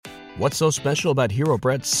What's so special about Hero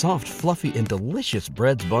Bread's soft, fluffy, and delicious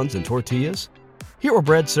breads, buns, and tortillas? Hero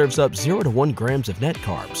Bread serves up 0 to 1 grams of net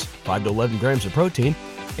carbs, 5 to 11 grams of protein,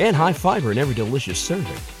 and high fiber in every delicious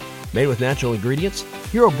serving. Made with natural ingredients,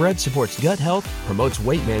 Hero Bread supports gut health, promotes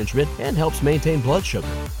weight management, and helps maintain blood sugar.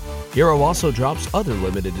 Hero also drops other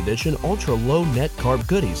limited edition ultra-low net carb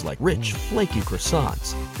goodies like rich, flaky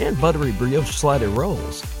croissants and buttery brioche slider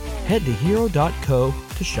rolls. Head to hero.co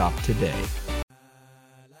to shop today.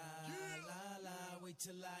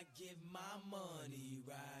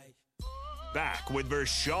 Back with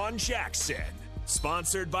Vershawn Jackson,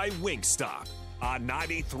 sponsored by Wingstop on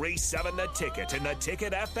 93.7 The Ticket and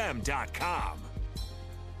theticketfm.com.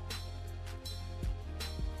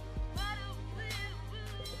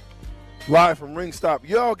 Live from Ringstop.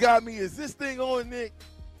 Y'all got me. Is this thing on, Nick?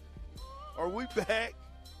 Are we back?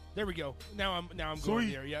 There we go. Now I'm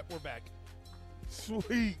going there. Yep, we're back.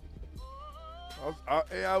 Sweet.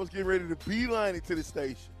 I was getting ready to beeline it to the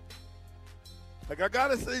station. Like, I got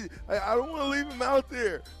to say, I don't want to leave him out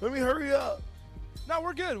there. Let me hurry up. No,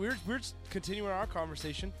 we're good. We're just continuing our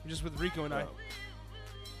conversation, just with Rico and I.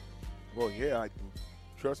 Well, yeah,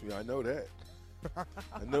 trust me, I know that.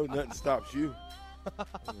 I know nothing stops you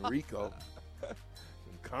and Rico from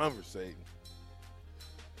conversating.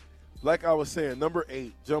 Like I was saying, number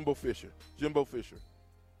 8, Jimbo Fisher.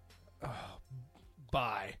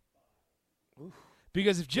 Bye. Oof.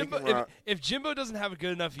 Because if Jimbo doesn't have a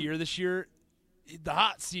good enough year this year, the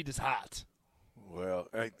hot seat is hot. Well,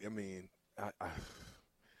 I mean,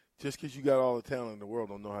 just because you got all the talent in the world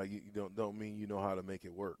don't mean you know how to make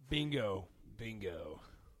it work. Bingo.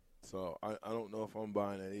 So I don't know if I'm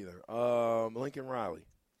buying that either. Lincoln Riley.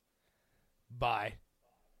 Bye.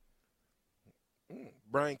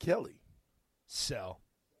 Brian Kelly. Sell.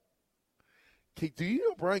 Do you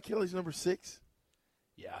know Brian Kelly's number 6?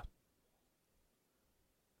 Yeah.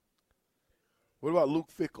 What about Luke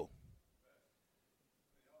Fickell?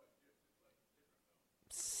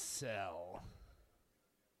 Sell.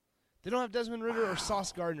 They don't have Desmond Ridder or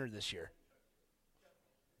Sauce Gardner this year.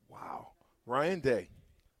 Wow. Ryan Day.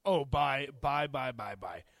 Oh, bye.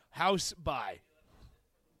 House, bye.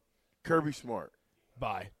 Kirby Smart.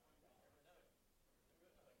 Bye.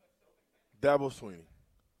 Dabo Swinney.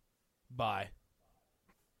 Bye.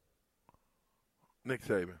 Nick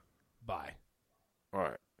Saban. Bye. All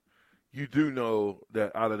right. You do know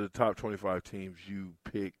that out of the top 25 teams, you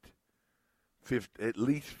picked at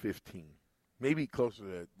least 15. Maybe closer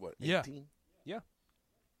to, 18? Yeah.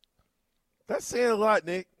 That's saying a lot,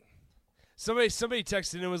 Nick. Somebody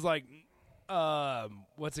texted and it was like,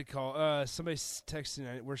 what's it called? Somebody's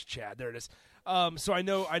texting. Where's Chad? There it is. So I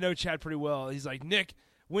know Chad pretty well. He's like, Nick,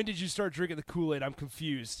 when did you start drinking the Kool-Aid? I'm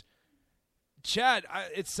confused. Chad,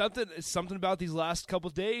 it's something about these last couple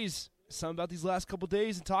days. Something about these last couple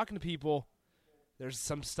days and talking to people. There's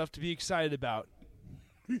some stuff to be excited about.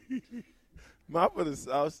 My for the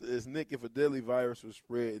South is, Nick, if a deadly virus was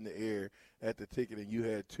spread in the air at the ticket and you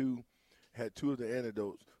had two of the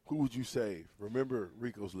antidotes, who would you save? Remember,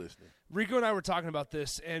 Rico's listening. Rico and I were talking about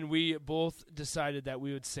this, and we both decided that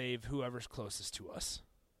we would save whoever's closest to us.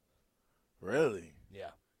 Really?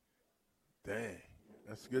 Yeah. Dang.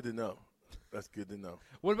 That's good to know.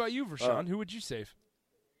 What about you, Vershawn? Who would you save?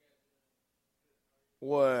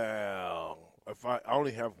 Well, if I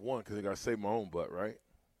only have one because I got to save my own butt, right?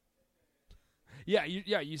 Yeah,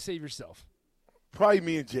 you save yourself. Probably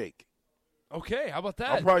me and Jake. Okay, how about that?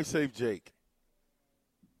 I'll probably save Jake.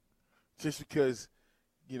 Just because,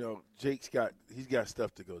 Jake's got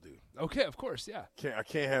stuff to go do. Okay, of course, yeah. I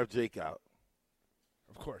can't have Jake out.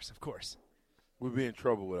 Of course. We'd be in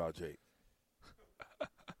trouble without Jake.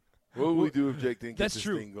 What would we do if Jake didn't get this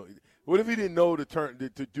thing going? What if he didn't know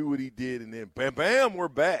to do what he did, and then bam, bam, we're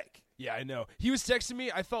back? Yeah, I know. He was texting me.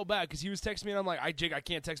 I felt bad because he was texting me, and I'm like, Jake, I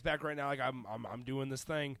can't text back right now. Like, I'm doing this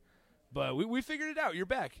thing. But we figured it out. You're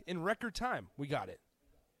back in record time. We got it.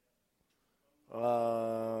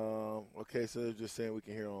 Okay, so they're just saying we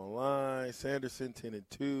can hear online. Sanderson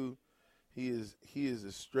 10-2. He is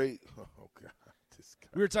a straight. Oh God, this guy.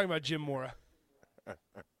 We were talking about Jim Mora.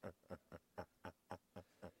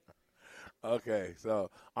 Okay, so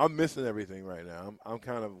I'm missing everything right now. I'm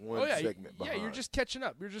kind of one segment behind. Yeah, you're just catching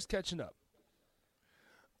up.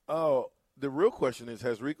 Oh, the real question is,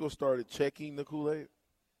 has Rico started checking the Kool-Aid?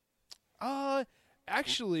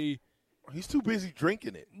 Actually, he's too busy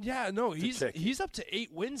drinking it. Yeah, no, he's up to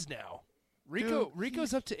 8 wins now.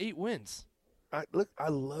 Rico's up to 8 wins. I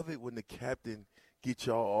love it when the captain gets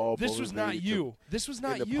y'all all. This was not you. This was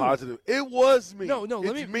not you. Positive. It was me. No.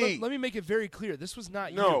 Let me make it very clear. This was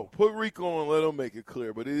not you. No, put Rico on. Let him make it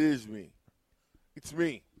clear. But it is me. It's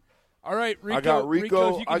me. All right, Rico. I got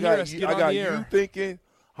Rico. If you can hear us, get I on got the you air. thinking.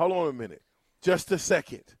 Hold on a minute. Just a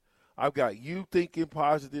second. I've got you thinking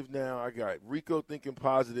positive now. I got Rico thinking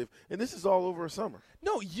positive, and this is all over a summer.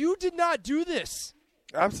 No, you did not do this.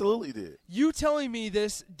 Absolutely did. You telling me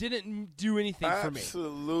this didn't do anything for me.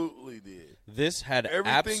 Absolutely did. This had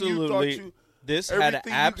Everything you thought absolutely. This had everything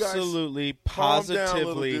you guys- absolutely, Calm down, little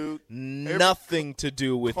positively dude. nothing to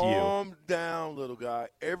do with you. Calm down, little guy.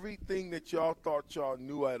 Everything that y'all thought y'all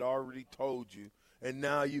knew, I'd already told you, and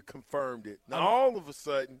now you confirmed it. Now all of a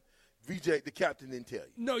sudden, VJ, the captain, didn't tell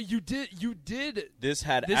you. No, you did. You did. This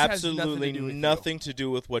had This has absolutely nothing to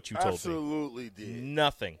do with what you told me. Absolutely did.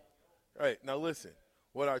 Nothing. All right, now listen.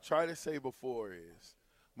 What I tried to say before is,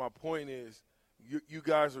 my point is, you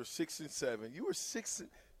guys are 6-7. You were 6.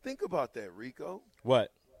 Think about that, Rico.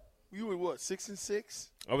 What? You were what, 6-6?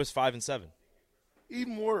 I was 5-7.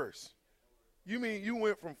 Even worse. You mean you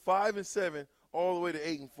went from 5-7 all the way to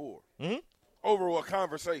 8-4 over a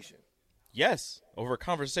conversation? Yes, over a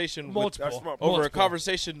conversation Multiple. That's my with over a Multiple.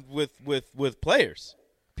 conversation with players.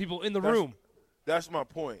 People in the room. That's my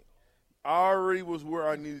point. I already was where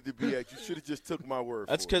I needed to be at. You should have just took my word.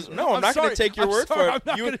 That's for it. because no, I'm not going sorry. to take your I'm word sorry. for I'm it.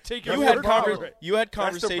 not You- gonna take your you word had for conver- it. You had That's the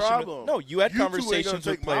conversation. problem. No, you had you two conversations ain't with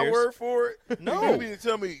gonna take players. my word for it. No. You mean to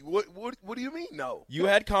tell me what do you mean? No. You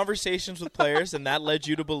had conversations with players, and that led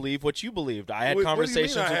you to believe what you believed. I had What do you mean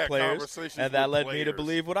conversations I with had players, conversations and that with led me to players?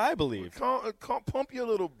 believe what I believed. Pump your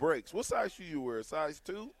little brakes. What size shoe you wear? A size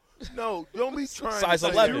 2? No, don't be trying Size to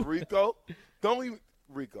say 11. that, Rico. Don't even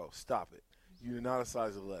Rico, stop it. You're not a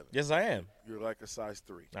size 11. Yes, I am. You're like a size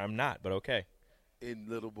 3 I'm not, but okay. in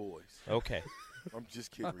little boys. Okay. I'm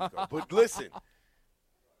just kidding, Rico. But listen,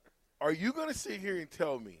 are you going to sit here and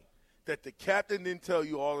tell me that the captain didn't tell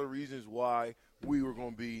you all the reasons why we were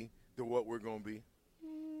going to be what we're going to be?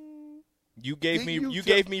 You gave Didn't me you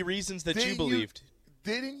gave me reasons that you Didn't believed.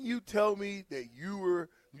 Didn't you tell me that you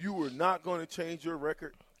were not going to change your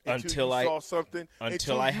record Until you I saw something?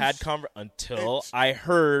 until you I had s- until and- I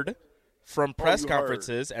heard from press you heard.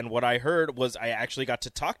 conferences, and what I heard was I actually got to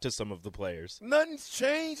talk to some of the players. Nothing's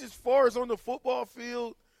changed as far as on the football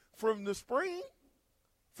field from the spring,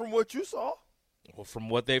 from what you saw. Well, from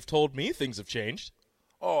what they've told me, things have changed.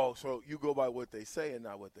 Oh, so you go by what they say and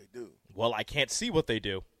not what they do. Well, I can't see what they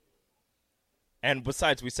do. And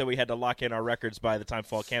besides, we said we had to lock in our records by the time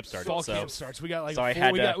fall camp started. Fall so, camp starts. We got like so I four,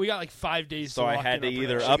 had we to- got we got like 5 days. so to I lock had in to our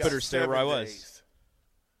either production. up You it got or stay where I 7 was. days.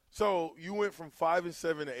 So you went from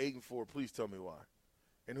 5-7 to 8-4. Please tell me why.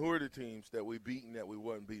 And who are the teams that we beaten that we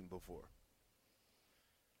wasn't beaten before?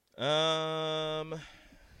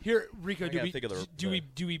 Here, Rico, I do gotta we think of the-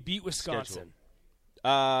 do we beat Wisconsin?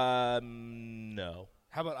 No.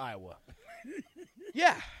 How about Iowa?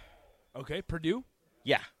 Yeah. Okay, Purdue,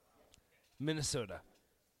 Yeah. Minnesota.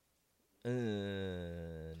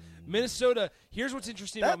 Uh, Minnesota. Here's what's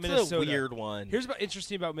interesting about That's Minnesota. a weird one. Here's what's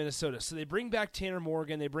interesting about Minnesota. So they bring back Tanner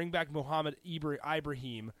Morgan. They bring back Mohamed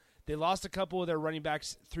Ibrahim. They lost a couple of their running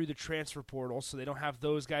backs through the transfer portal, so they don't have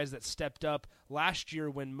those guys that stepped up last year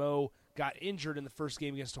when Mo got injured in the first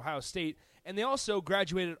game against Ohio State. And they also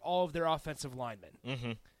graduated all of their offensive linemen.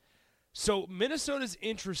 Mm-hmm. So Minnesota's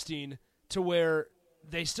interesting to where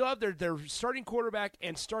they still have their starting quarterback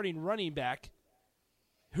and starting running back,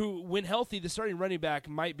 who, when healthy, the starting running back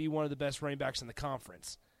might be one of the best running backs in the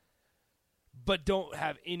conference, but don't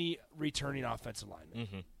have any returning offensive linemen.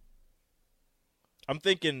 Mm-hmm. I'm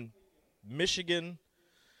thinking Michigan,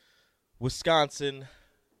 Wisconsin,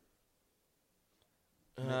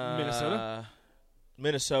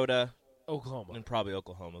 Minnesota, Oklahoma. and probably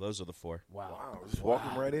Oklahoma. Those are the 4. Wow, just walk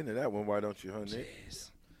them right into that one. Why don't you, huh, Nick?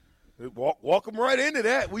 Jeez. Walk them right into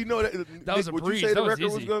that. We know that. That was Nick, a would breeze. you say That the was record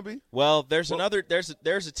was easy. going to be? Well, there's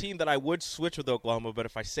a team that I would switch with Oklahoma, but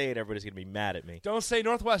if I say it, everybody's going to be mad at me. Don't say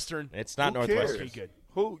Northwestern. It's not Who cares? Northwestern. Okay, good.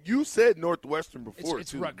 Who you said Northwestern before?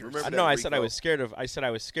 It's too. Rutgers. Remember I that, know. I said I Rico? was scared of. I said I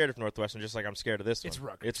was scared of Northwestern, just like I'm scared of this one. It's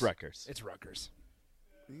Rutgers. It's Rutgers. It's Rutgers.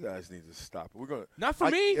 You guys need to stop it. We're gonna Not for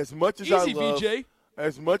me. As much as Easy, I love, VJ.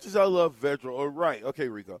 as much as I love Vedral. Oh, right, okay,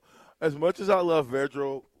 Rico. As much as I love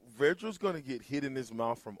Vedral, Vedral's going to get hit in his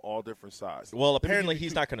mouth from all different sides. Well, Let me apparently give you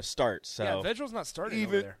he's two- not going to start. So Yeah, Vedral's not starting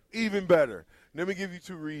over even there. even better. Let me give you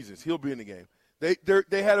 2 reasons. He'll be in the game.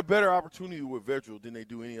 They had a better opportunity with Vedral than they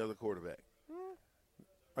do any other quarterback.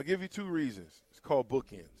 I'll give you 2 reasons. It's called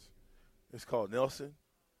bookends. It's called Nelson,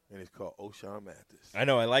 and it's called O'Shawn Mathis. I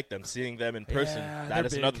know. I like them. Seeing them in person, Yeah,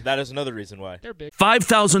 that is another reason why. They're big.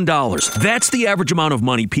 $5,000. That's the average amount of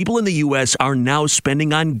money people in the U.S. are now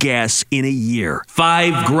spending on gas in a year.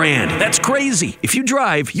 $5,000. That's crazy. If you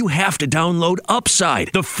drive, you have to download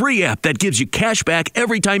Upside, the free app that gives you cash back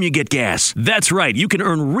every time you get gas. That's right. You can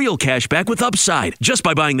earn real cash back with Upside just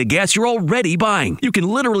by buying the gas you're already buying. You can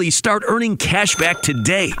literally start earning cash back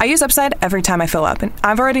today. I use Upside every time I fill up, and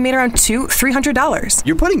I've already made around $300.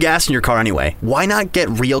 You're putting gas in your car anyway. Why not get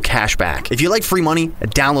real cash back? If you like free money,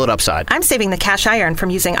 download Upside. I'm saving the cash I earn from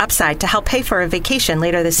using Upside to help pay for a vacation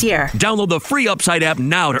later this year. Download the free Upside app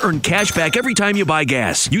now to earn cash back every time you buy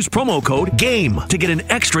gas. Use promo code GAME to get an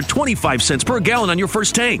extra 25 cents per gallon on your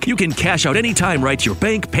first tank. You can cash out anytime right to your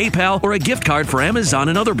bank, PayPal, or a gift card for Amazon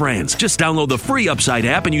and other brands. Just download the free Upside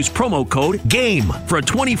app and use promo code GAME for a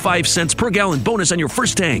 25 cents per gallon bonus on your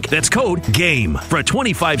first tank. That's code GAME for a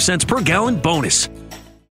 25 cents per gallon bonus.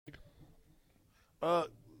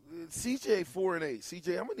 CJ 4-8.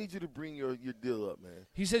 CJ, I'm gonna need you to bring your deal up, man.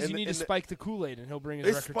 He says you need to spike the Kool-Aid, and he'll bring his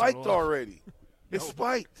It's record spiked total up. already. It's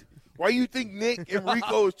spiked. Why you think Nick and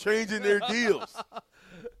Rico is changing their deals?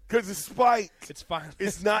 Because it's spiked. It's fine.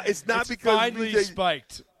 It's not It's because finally BJ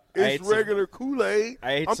spiked. It's regular Kool-Aid.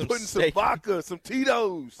 I ate I'm some putting steak. some vodka, some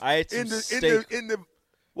Tito's. I ate some steak. In the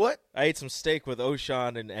what? I ate some steak with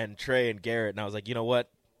O'Shawn and Trey and Garrett, and I was like, you know what?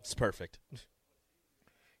 It's perfect.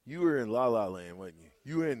 You were in La La Land, wasn't you?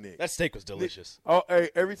 You and Nick. That steak was delicious. Oh, hey!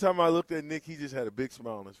 Every time I looked at Nick, he just had a big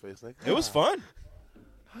smile on his face. Like It was fun.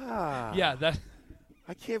 Yeah, that.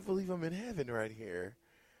 I can't believe I'm in heaven right here.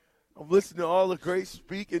 I'm listening to all the great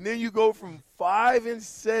speak, and then you go from 5 and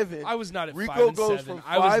 7. I was not at Rico 5 and goes 7. from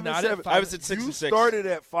I was 5 not and at 7. 5. I was at 6 You and 6. started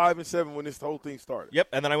at 5 and 7 when this whole thing started. Yep,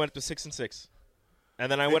 and then I went up to 6 and 6,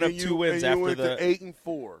 and then I went up 2 wins and you after went the to 8 and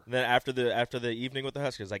 4. Then after the evening with the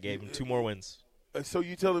Huskers, I gave them 2 more wins. So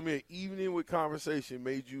you telling me an evening with conversation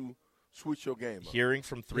made you switch your game up? Hearing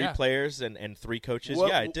from 3 Yeah. players and 3 coaches, What-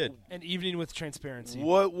 yeah, I did. An evening with transparency.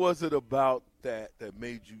 What was it about that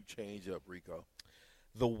made you change up, Rico?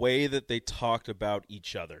 The way that they talked about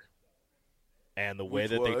each other, and the way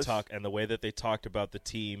Which that they talked about the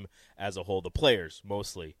team as a whole, the players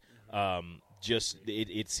mostly. Just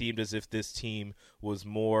it seemed as if this team was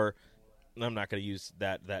more. I'm not going to use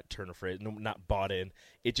that turn of phrase. No, not bought in.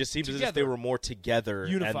 It just seemed as if they were more together,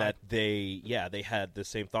 Unified. and that they had the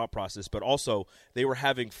same thought process, but also they were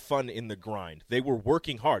having fun in the grind. They were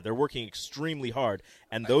working hard. They're working extremely hard,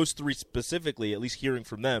 and those 3 specifically, at least hearing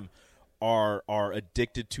from them, are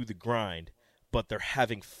addicted to the grind, but they're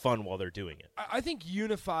having fun while they're doing it. I think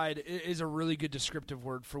unified is a really good descriptive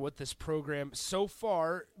word for what this program so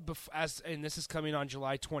far, and this is coming on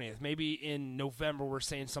July 20th. Maybe in November we're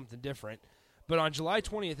saying something different. But on July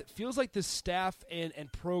 20th, it feels like the staff and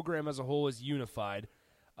program as a whole is unified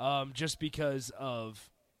just because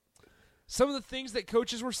of some of the things that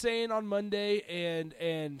coaches were saying on Monday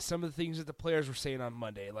and some of the things that the players were saying on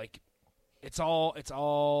Monday. Like, it's all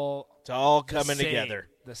coming same, together.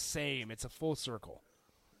 The same. It's a full circle.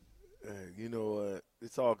 You know,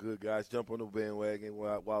 it's all good, guys. Jump on the bandwagon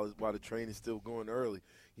while the train is still going early.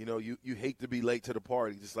 You know, you hate to be late to the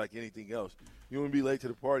party, just like anything else. You want to be late to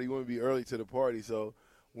the party. You want to be early to the party. So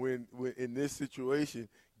when in this situation,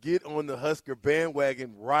 get on the Husker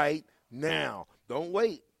bandwagon right now. Don't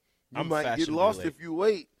wait. You might get lost late. if you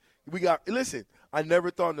wait. Listen, I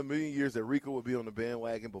never thought in a million years that Rico would be on the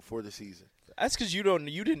bandwagon before the season. That's because you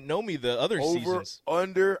didn't know me the other seasons.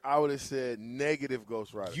 Under, I would have said negative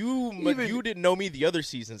Ghost Rider. You didn't know me the other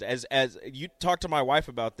seasons. As you talked to my wife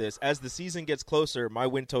about this, as the season gets closer, my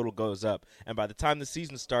win total goes up, and by the time the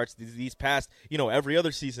season starts, these past, every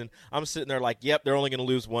other season, I'm sitting there like, yep, they're only going to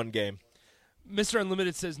lose 1 game. Mr.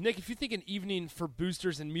 Unlimited says, Nick, if you think an evening for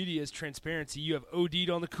boosters and media is transparency, you have OD'd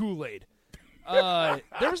on the Kool-Aid.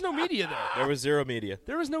 There was no media there. There was 0 media.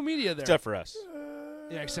 There was no media there. Except for us.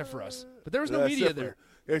 Yeah, except for us. But there was no media there.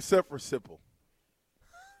 Except for Sipple.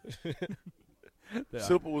 Yeah.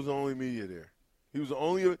 Sipple was the only media there. He was the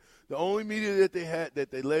only media that they had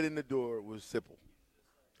that they let in the door was Sipple.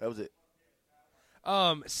 That was it.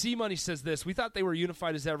 C Money says this: we thought they were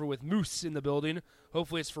unified as ever with Moose in the building.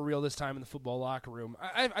 Hopefully, it's for real this time in the football locker room.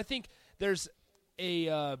 I think there's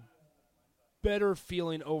a better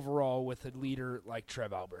feeling overall with a leader like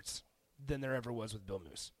Trev Alberts than there ever was with Bill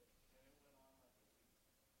Moose.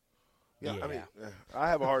 Yeah, I mean, I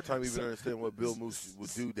have a hard time even understanding what Bill Moose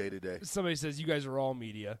would do day to day. Somebody says you guys are all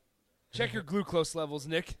media. Check your glucose levels,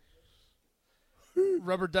 Nick.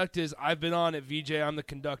 Rubber Duck is, I've been on it, VJ. I'm the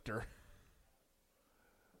conductor.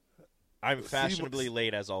 I'm fashionably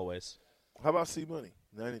late as always. How about C Money?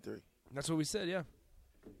 93. That's what we said, yeah.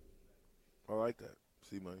 I like that.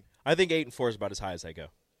 see money. I think 8-4 is about as high as I go.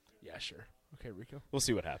 Yeah, sure. Okay, Rico. We'll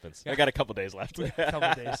see what happens. Yeah. I got a couple days left. A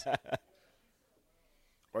couple days.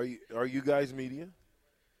 Are you guys media?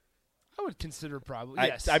 I would consider probably.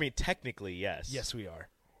 Yes. I mean, technically, yes. Yes, we are.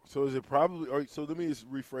 So is it probably? So let me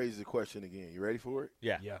just rephrase the question again. You ready for it?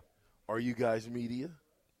 Yeah. Yeah. Are you guys media?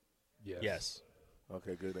 Yes.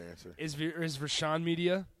 Okay, good answer. Is Rashawn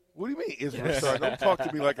media? What do you mean? Is Rashawn? Don't talk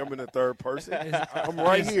to me like I'm in the third person. I'm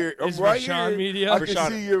right here. I'm is right Rashawn here. media?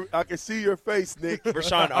 I can see your face, Nick.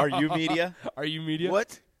 Rashawn, are you media? Are you media?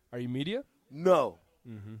 What? Are you media? No.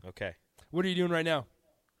 Mm-hmm. Okay. What are you doing right now?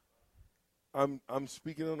 I'm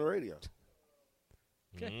speaking on the radio.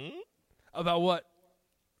 Okay. Mm-hmm. About what?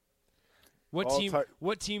 All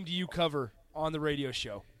What team do you cover on the radio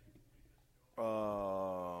show?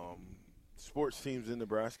 Sports teams in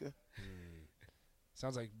Nebraska.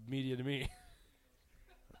 Sounds like media to me.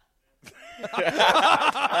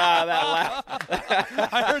 That laugh.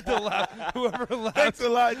 I heard the laugh. Whoever laughed. Thanks a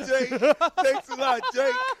lot, Jake. Thanks a lot,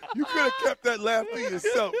 Jake. You could have kept that laugh to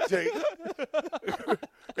yourself, Jake.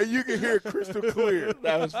 And you can hear it crystal clear.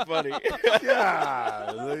 That was funny.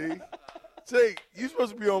 Golly. Jake, you're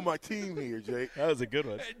supposed to be on my team here, Jake. That was a good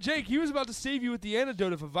one. Jake, he was about to save you with the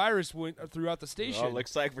antidote if a virus went throughout the station. Oh,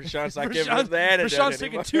 looks like Rashawn's not giving us the antidote Rashawn's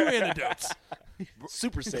anymore. taking 2 antidotes.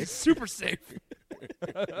 Super safe. Super safe.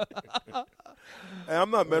 Hey, I'm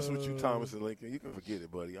not messing with you, Thomas and Lincoln. You can forget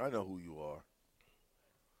it, buddy. I know who you are.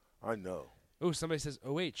 I know. Oh, somebody says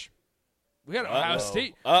OH. We got Ohio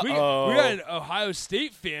State. Uh-oh. We got an Ohio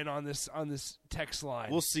State fan on this text line.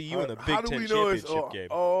 We'll see you in the How Big do Ten we know it's championship game.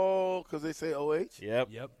 Oh, because they say OH? Yep.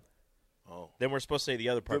 Oh. Then we're supposed to say the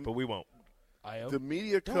other part, but we won't. The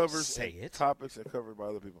media Don't covers say it. topics are covered by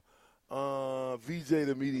other people. VJ,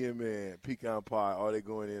 the media man, pecan pie. Are they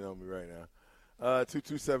going in on me right now?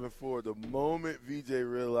 2274. The moment VJ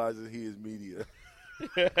realizes he is media.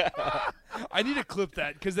 I need to clip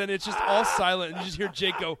that because then it's just all silent and you just hear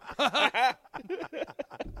Jake go.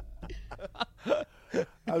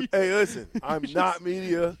 Hey, listen, I'm not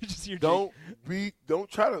media. You just hear Don't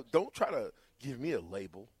try to give me a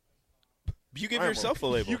label. You give yourself a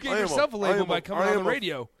label. You gave yourself a label by coming on the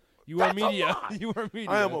radio. You are media. You are media.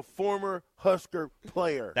 I am a former Husker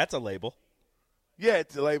player. That's a label. Yeah,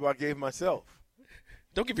 it's a label I gave myself.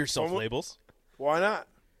 Don't give yourself labels. Why not?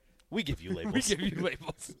 We give you labels. We give you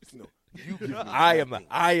labels. No, you give me I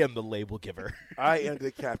am the label giver. I am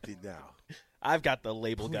the captain now. I've got the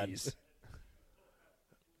label gun.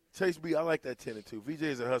 Chase B, I like that 10-2. VJ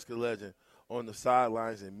is a Husker legend on the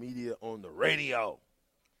sidelines and media on the radio.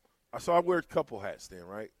 I wear a couple hats then,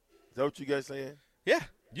 right? Is that what you guys saying? Yeah,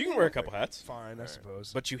 you can wear a couple hats. Fine, I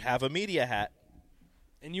suppose. But you have a media hat.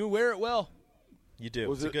 And you wear it well. You do.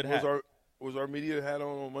 Was it's a good hat. Was our media hat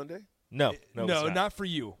on Monday? No, not for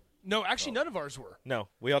you. No, actually, none of ours were. No,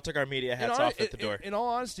 we all took our media hats off at the door. In all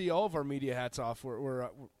honesty, all of our media hats off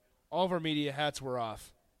were all of our media hats were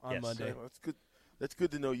off on Monday. Yeah, well, that's good. That's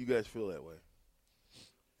good to know you guys feel that way.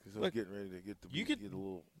 Because I'm getting ready to get a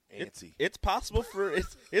little antsy. It's possible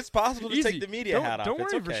it's possible to take the media hat off. Don't worry,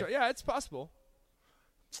 it's okay. for sure. Yeah, it's possible.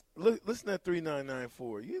 Listen to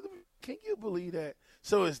 3994. Can you believe that?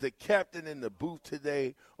 So is the captain in the booth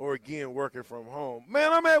today or again working from home?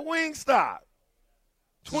 Man, I'm at Wingstop.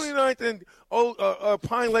 29th and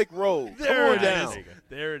Pine Lake Road. There it is.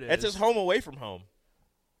 There it is. It's his home away from home.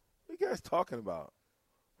 What are you guys talking about?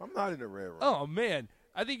 I'm not in the red room. Oh, man.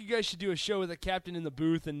 I think you guys should do a show with the captain in the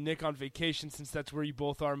booth and Nick on vacation since that's where you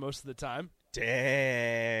both are most of the time.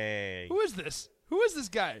 Dang. Who is this? Who is this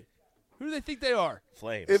guy? Who do they think they are?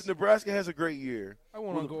 Flames. If Nebraska has a great year,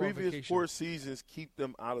 will the go on previous vacation. 4 seasons keep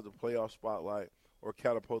them out of the playoff spotlight or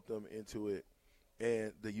catapult them into it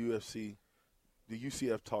and the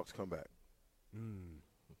UCF talks come back?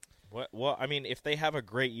 Well, I mean, if they have a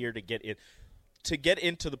great year to get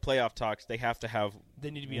into the playoff talks, they have to have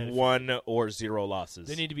They need to be 1 or 0 losses.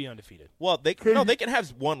 They need to be undefeated. Well, they can have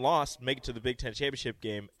 1 loss, make it to the Big Ten championship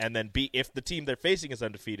game, and then if the team they're facing is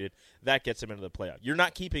undefeated, that gets them into the playoff. You're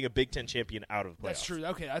not keeping a Big Ten champion out of the playoffs. That's true.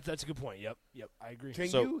 Okay, that's a good point. Yep, I agree.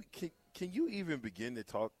 Can you even begin to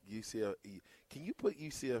talk UCF? Can you put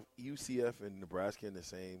UCF and Nebraska in the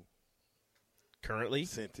same currently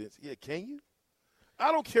sentence? Yeah, can you?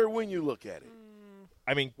 I don't care when you look at it.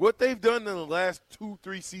 I mean, what they've done in the last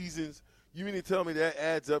 2-3 seasons, you mean to tell me that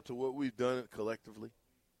adds up to what we've done collectively?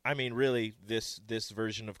 I mean, really, this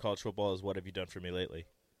version of college football is what have you done for me lately?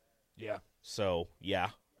 Yeah. So, yeah.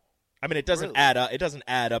 I mean, it doesn't add up. It doesn't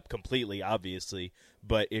add up completely, obviously.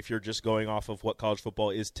 But if you're just going off of what college football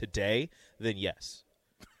is today, then yes.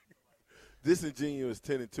 Disingenuous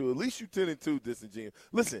 10-2. At least you 10-2 disingenuous.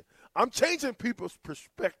 Listen, I'm changing people's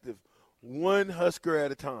perspective one Husker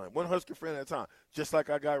at a time, one Husker fan at a time, just like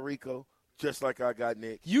I got Rico, just like I got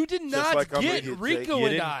Nick. You did not get Rico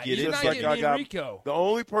and I. You did not get me and Rico. The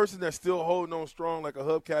only person that's still holding on strong like a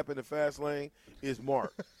hubcap in the fast lane is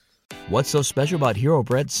Mark. What's so special about Hero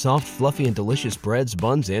Bread's soft, fluffy, and delicious breads,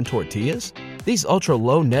 buns, and tortillas? These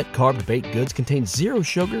ultra-low net-carb baked goods contain zero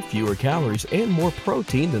sugar, fewer calories, and more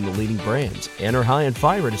protein than the leading brands, and are high in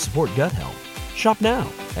fiber to support gut health. Shop now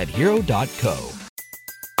at Hero.co.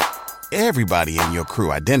 Everybody in your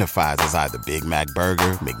crew identifies as either Big Mac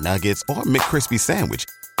Burger, McNuggets, or McCrispy Sandwich.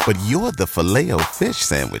 But you're the Filet-O-Fish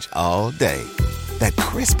Sandwich all day. That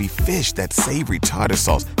crispy fish, that savory tartar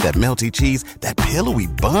sauce, that melty cheese, that pillowy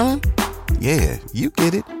bun. Yeah, you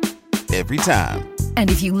get it. Every time.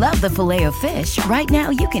 And if you love the Filet-O-Fish, right now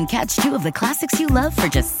you can catch 2 of the classics you love for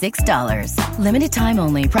just $6. Limited time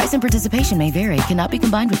only. Price and participation may vary. Cannot be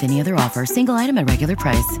combined with any other offer. Single item at regular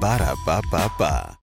price. Ba-da-ba-ba-ba.